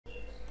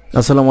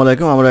আসসালামু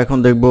আলাইকুম। আমরা এখন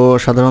দেখব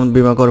সাধারণ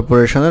বীমা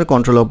কর্পোরেশনের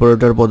কন্ট্রোল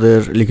অপারেটর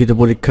পদের লিখিত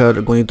পরীক্ষার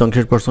গণিত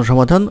অংশের প্রশ্ন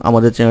সমাধান।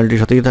 আমাদের চ্যানেলটির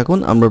সাথেই থাকুন।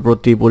 আমরা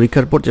প্রতি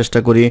পরীক্ষার পর চেষ্টা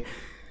করি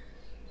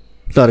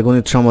তার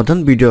গণিত সমাধান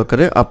ভিডিও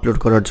আকারে আপলোড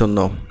করার জন্য।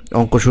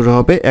 অঙ্ক শুরু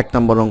হবে 1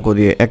 নম্বর অঙ্ক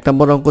দিয়ে। 1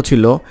 নম্বর অঙ্ক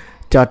ছিল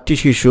 4টি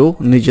শিশু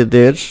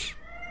নিজেদের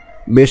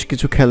বেশ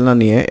কিছু খেলনা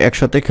নিয়ে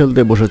একসাথে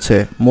খেলতে বসেছে।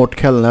 মোট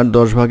খেলনার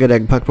 10 ভাগের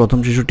 1 ভাগ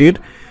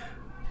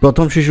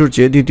প্রথম শিশুর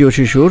চেয়ে দ্বিতীয়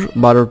শিশুর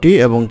 12টি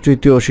এবং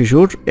তৃতীয়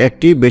শিশুর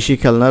 1টি বেশি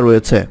খেলনা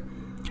রয়েছে।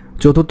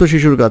 চতুর্থ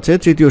শিশুর কাছে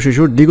তৃতীয়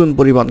শিশুর দ্বিগুণ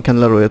পরিমাণ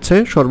খেলনা রয়েছে।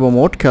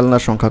 সর্বমোট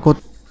খেলনার সংখ্যা কত?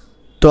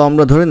 তো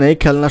আমরা ধরে নেই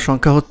খেলনার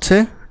সংখ্যা হচ্ছে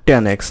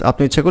 10x।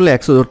 আপনি ইচ্ছা করলে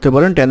xও ধরতে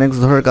পারেন। 10x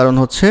ধরার কারণ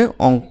হচ্ছে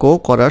অঙ্ক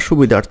করার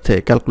সুবিধার্থে,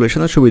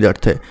 ক্যালকুলেশনের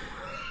সুবিধার্থে।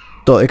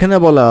 তো এখানে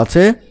বলা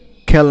আছে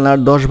খেলনার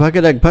 10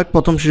 ভাগের 1 ভাগ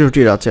প্রথম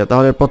শিশুটির আছে।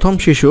 তাহলে প্রথম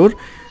শিশুর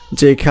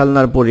যে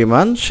খেলনার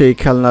পরিমাণ, সেই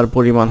খেলনার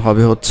পরিমাণ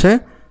হবে হচ্ছে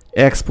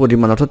x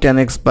পরিমাণ, অর্থাৎ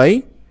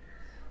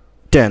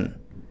 10x/10।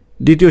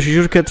 দ্বিতীয়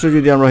শিশুর ক্ষেত্রে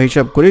যদি আমরা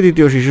হিসাব করি,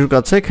 দ্বিতীয় শিশুর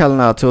কাছে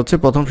খেলনা আছে হচ্ছে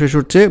প্রথম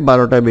শিশুর চেয়ে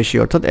 12টা বেশি,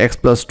 অর্থাৎ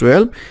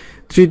x+12।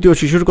 তৃতীয়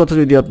শিশুর কথা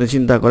যদি আপনি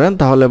চিন্তা করেন,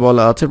 তাহলে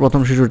বলা আছে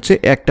প্রথম শিশুর চেয়ে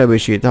একটা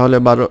বেশি, তাহলে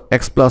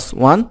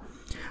 12x+1।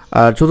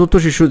 আর চতুর্থ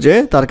শিশু যে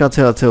তার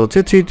কাছে আছে হচ্ছে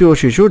তৃতীয়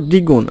শিশুর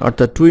দ্বিগুণ,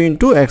 অর্থাৎ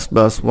 2 ×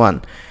 x+1।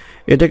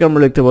 এটাকে আমরা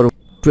লিখতে পারবো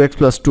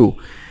 2x+2।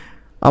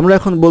 আমরা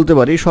এখন বলতে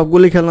পারি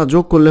সবগুলি খেলনা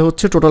যোগ করলে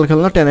হচ্ছে টোটাল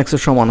খেলনা 10x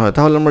এর সমান হয়।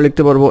 তাহলে আমরা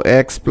লিখতে পারবো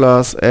x +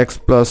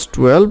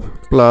 x+12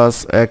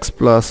 +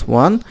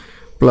 x+1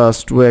 +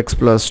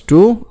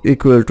 2x+2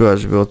 =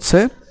 আসবে হচ্ছে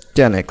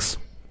 10x।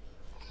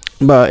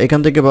 বা এখান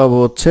থেকে পাবো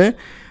হচ্ছে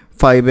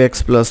 5x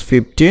 +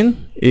 15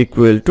 =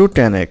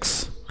 10x।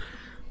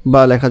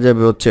 বা লেখা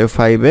যাবে হচ্ছে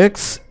 5x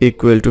 =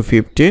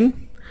 15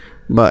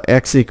 বা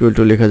x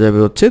লেখা যাবে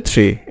হচ্ছে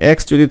 3। x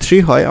যদি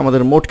 3 হয়,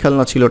 আমাদের মোট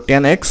খেলনা ছিল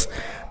 10x,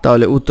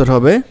 তাহলে উত্তর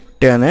হবে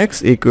 10x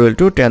 =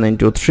 10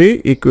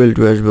 ×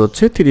 3 আসবে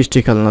হচ্ছে 30টি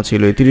খেলনা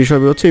ছিল। এই 30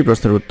 হবে হচ্ছে এই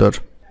প্রশ্নের উত্তর।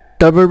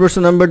 তারপর প্রশ্ন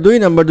নাম্বার 2।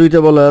 নাম্বার 2তে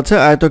বলা আছে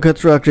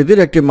আয়তক্ষেত্র আকৃতির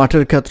একটি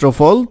মাঠের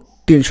ক্ষেত্রফল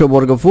 300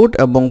 বর্গফুট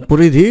এবং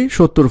পরিধি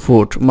 70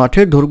 ফুট।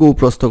 মাঠের দৈর্ঘ্য ও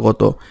প্রস্থ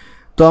কত?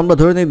 তো আমরা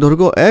ধরে নিই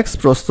দৈর্ঘ্য x,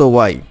 প্রস্থ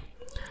y।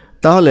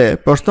 তাহলে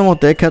প্রশ্ন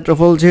মতে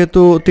ক্ষেত্রফল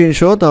যেহেতু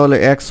 300, তাহলে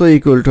x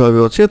 = হবে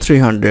হচ্ছে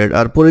 300।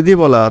 আর পরিধি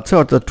বলা আছে,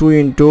 অর্থাৎ 2 ×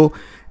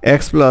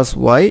 x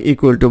 + y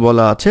 =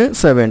 বলা আছে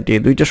 70।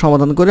 দুইটা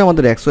সমাধান করে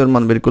আমাদের x এর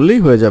মান বের করলেই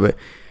হয়ে যাবে।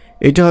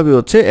 এটা হবে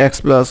হচ্ছে x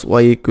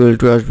 + y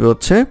 = আসবে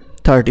হচ্ছে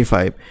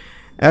 35।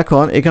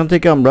 এখন এখান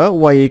থেকে আমরা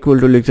y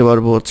 = লিখতে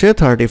পারবো হচ্ছে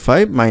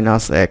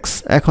 35 - x।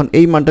 এখন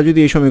এই মানটা যদি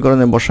এই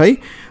সমীকরণে বসাই,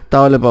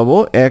 তাহলে পাবো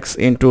x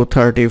 ×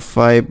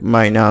 35 -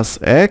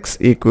 x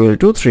 =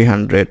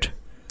 300।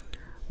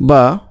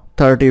 বা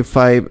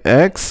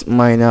 35x -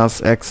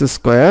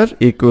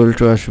 x²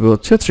 আসবে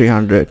হচ্ছে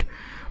 300।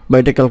 বা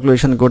এটা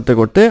ক্যালকুলেশন করতে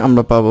করতে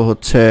আমরা পাবো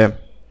হচ্ছে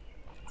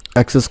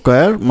x² -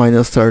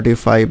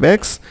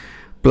 35x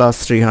 +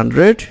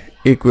 300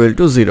 =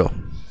 0।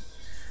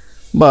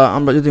 বা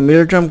আমরা যদি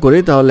মিডল টার্ম করি,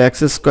 তাহলে x²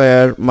 -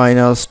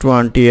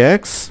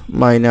 20x -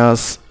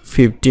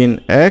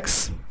 15x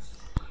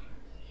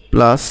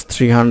 +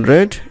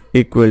 300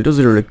 =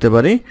 0 লিখতে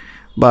পারি।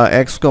 বা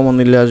x কমন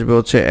নিলে আসবে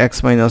হচ্ছে x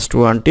 -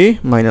 20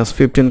 -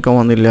 15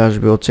 কমন নিলে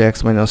আসবে হচ্ছে x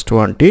 -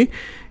 20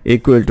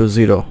 =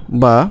 0।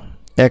 বা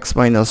x -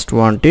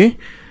 20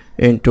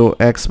 ×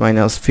 x -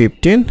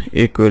 15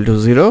 =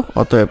 0।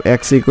 অতএব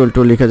x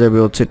লেখা যাবে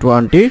হচ্ছে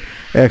 20,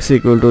 x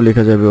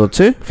লেখা যাবে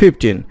হচ্ছে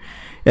 15।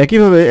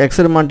 একইভাবে x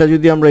এর মানটা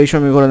যদি আমরা এই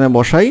সমীকরণে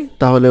বসাই,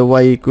 তাহলে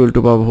y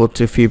পাবো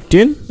হচ্ছে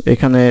 15।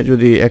 এখানে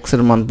যদি x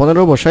এর মান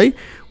 15 বসাই,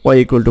 y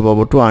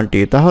পাবো 20।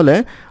 তাহলে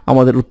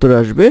আমাদের উত্তরে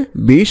আসবে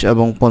 20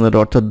 এবং 15,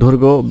 অর্থাৎ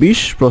দৈর্ঘ্য 20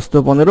 প্রস্থ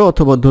 15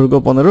 অথবা দৈর্ঘ্য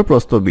 15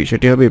 প্রস্থ 20।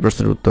 এটি হবে এই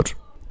প্রশ্নের উত্তর।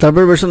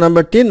 তারপর প্রশ্ন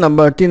নাম্বার 3।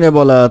 নাম্বার 3-এ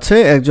বলা আছে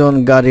একজন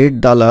গাড়ির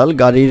দালাল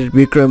গাড়ির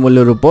বিক্রয়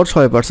মূল্যের উপর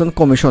 6%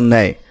 কমিশন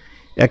নেয়।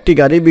 একটি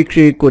গাড়ি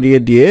বিক্রি করিয়ে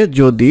দিয়ে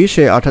যদি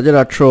সে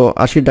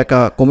 8,880 টাকা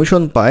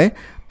কমিশন পায়,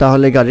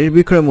 তাহলে গাড়ির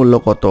বিক্রয় মূল্য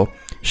কত?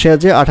 সে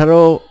যে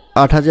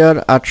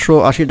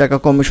 8,880 টাকা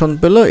কমিশন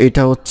পেল,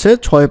 এটা হচ্ছে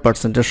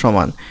 6%-এর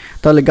সমান।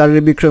 তাহলে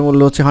গাড়ির বিক্রয়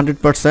মূল্য হচ্ছে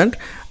 100%।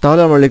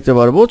 তাহলে আমরা লিখতে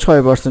পারবো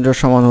 6%-এর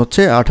সমান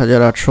হচ্ছে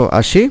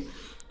 8,880।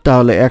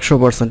 তাহলে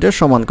 100%-এর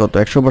সমান কত?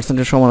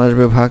 100%-এর সমান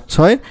আসবে ভাগ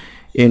 6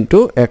 ×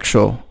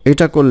 100।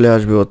 এটা করলে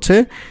আসবে হচ্ছে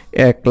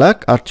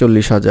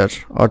 1,48,000,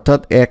 অর্থাৎ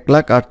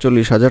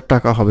 1,48,000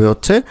 টাকা হবে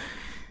হচ্ছে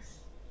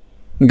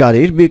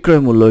গাড়ির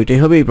বিক্রয় মূল্য। এটাই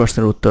হবে এই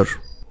প্রশ্নের উত্তর।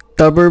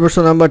 তারপরে প্রশ্ন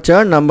নাম্বার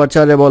 4। নাম্বার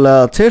 4-এ বলা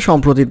আছে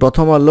সম্প্রতি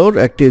প্রথম আলোর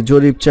একটি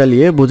জরিপ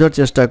চালিয়ে বোঝার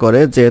চেষ্টা করে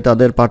যে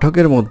তাদের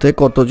পাঠকের মধ্যে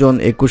কতজন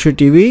একুশে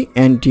টিভি,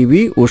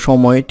 এনটিভি ও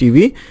সময়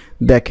টিভি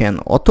দেখেন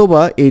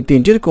অথবা এই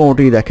তিনটির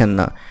কোনোটিই দেখেন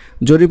না।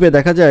 জরিপে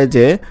দেখা যায়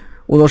যে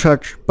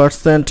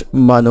 59%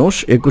 মানুষ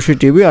একুশে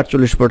টিভি,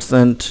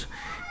 48%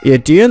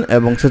 এটিএন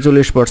এবং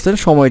 46%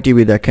 সময়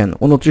টিভি দেখেন।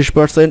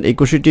 29%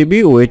 একুশে টিভি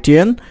ও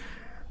এটিএন,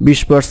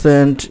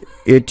 20%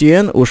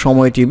 এটিএন ও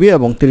সময় টিভি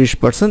এবং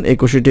 30%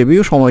 একুশে টিভি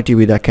ও সময়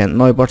টিভি দেখেন।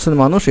 9%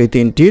 মানুষ এই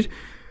তিনটির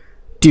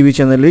টিভি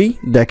চ্যানেলেই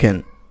দেখেন।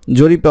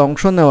 জরিপে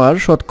অংশ নেওয়ার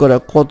শতকরা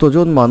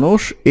কতজন মানুষ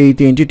এই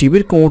তিনটি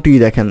টিভির কোনোটিই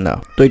দেখেন না?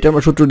 তো এটা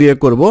আমরা সূত্র দিয়ে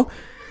করব।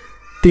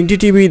 3টি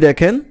টিভি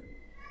দেখেন,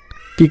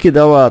 কি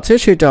দেওয়া আছে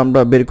সেটা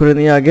আমরা বের করে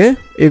নিয়ে আগে।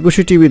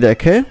 21 টিভি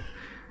দেখে,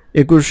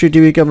 21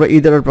 টিভিকে আমরা ই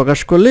দ্বারা প্রকাশ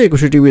করলে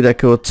 21 টিভি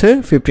দেখে হচ্ছে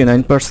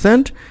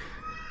 59%,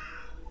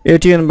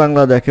 এটিএন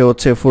বাংলা দেখে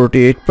হচ্ছে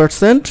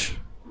 48%,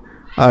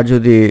 আর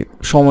যদি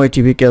সময়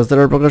টিভি ক্যাশ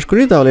দ্বারা প্রকাশ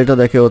করি তাহলে এটা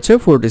দেখে হচ্ছে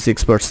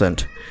 46%।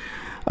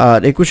 আর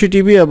 21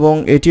 টিভি এবং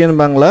এটিএন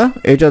বাংলা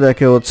এটা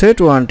দেখে হচ্ছে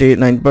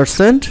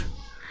 29%।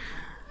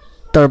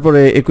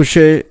 তারপরে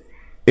 21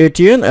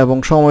 এটিএন এবং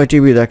সময়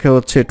টিভি দেখে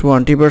হচ্ছে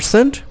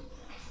 20%।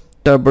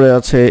 তারপরে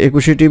আছে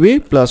 21 টিভি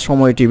প্লাস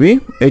সময় টিভি,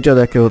 এটা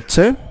দেখে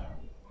হচ্ছে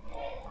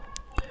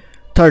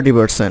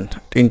 30%,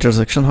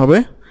 ইন্টারসেকশন হবে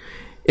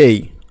এই।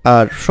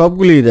 আর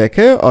সবগুলি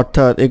দেখে,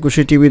 অর্থাৎ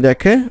 21 টিভি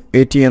দেখে,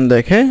 এটিএন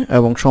দেখে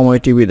এবং সময়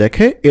টিভি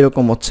দেখে,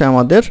 এরকম হচ্ছে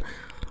আমাদের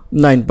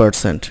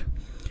 9%।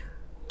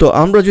 তো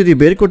আমরা যদি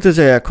বের করতে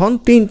চাই এখন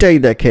 3টাই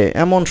দেখে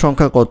এমন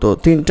সংখ্যা কত,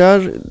 3টার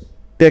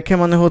দেখে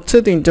মানে হচ্ছে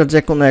 3টার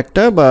যে কোনো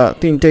একটা বা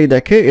 3টাই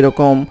দেখে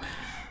এরকম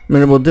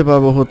এর মধ্যে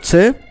পাবো হচ্ছে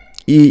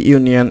ই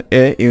ইউনিয়ন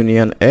এ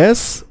ইউনিয়ন এস,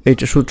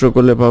 এইটা সূত্র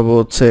করলে পাবো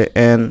হচ্ছে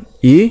N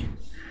E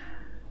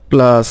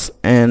plus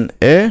N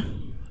A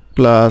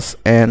plus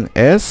N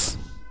S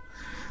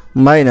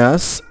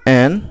minus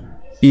N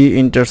E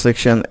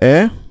intersection A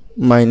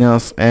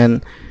minus N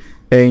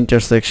A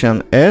intersection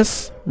S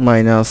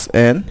minus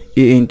N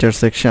E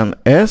intersection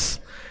S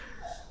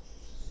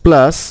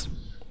plus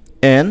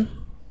N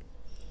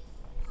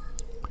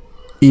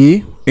E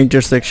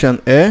intersection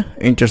A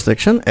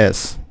intersection S.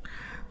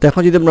 তো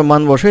এখন যদি আমরা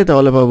মান বসাই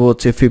তাহলে পাবো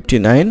হচ্ছে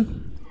 59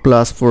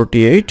 plus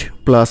 48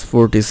 plus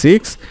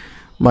 46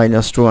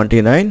 minus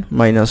 29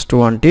 minus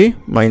 20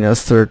 minus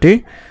 30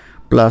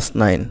 plus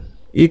 9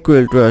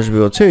 equal to আসবে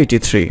হচ্ছে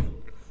 83।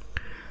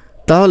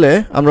 তাহলে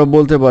আমরা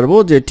বলতে পারবো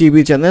যে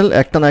টিভি চ্যানেল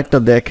একটা না একটা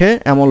দেখে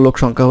এমন লোক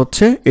সংখ্যা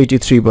হচ্ছে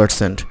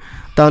 83%।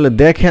 তাহলে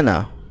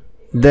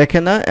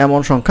দেখে না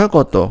এমন সংখ্যা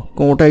কত,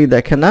 কোনোটাই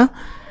দেখে না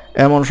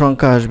এমন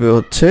সংখ্যা আসবে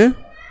হচ্ছে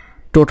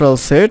টোটাল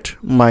সেট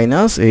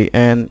মাইনাস এই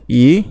N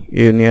E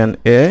union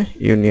A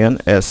union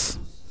S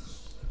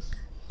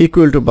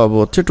equal to পাবো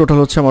হচ্ছে টোটাল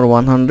হচ্ছে আমার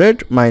 100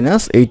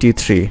 মাইনাস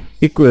 83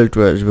 ইকুয়াল টু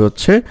আসবে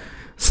হচ্ছে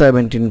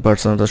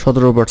 17%,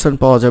 17%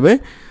 পাওয়া যাবে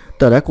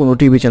তারা কোনো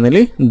টিভি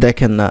চ্যানেলই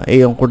দেখেন না।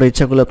 এই অঙ্কটা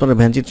ইচ্ছা করলে আপনারা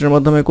ভ্যানচিত্রের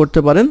মাধ্যমে করতে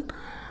পারেন,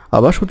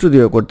 আবার সূত্র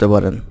দিয়েও করতে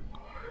পারেন।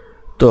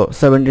 তো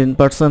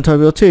 17%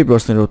 হবে হচ্ছে এই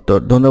প্রশ্নের উত্তর।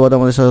 ধন্যবাদ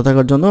আমাদের সাথে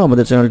থাকার জন্য।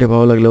 আমাদের চ্যানেলটি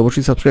ভালো লাগলে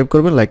অবশ্যই সাবস্ক্রাইব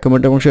করবেন, লাইক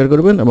কমেন্ট এবং শেয়ার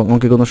করবেন, এবং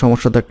অঙ্কে কোনো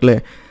সমস্যা থাকলে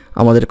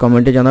আমাদের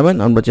কমেন্টে জানাবেন,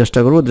 আমরা চেষ্টা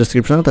করব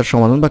ডেসক্রিপশনে তার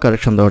সমাধান বা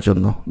কারেকশন দেওয়ার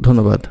জন্য।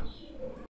 ধন্যবাদ।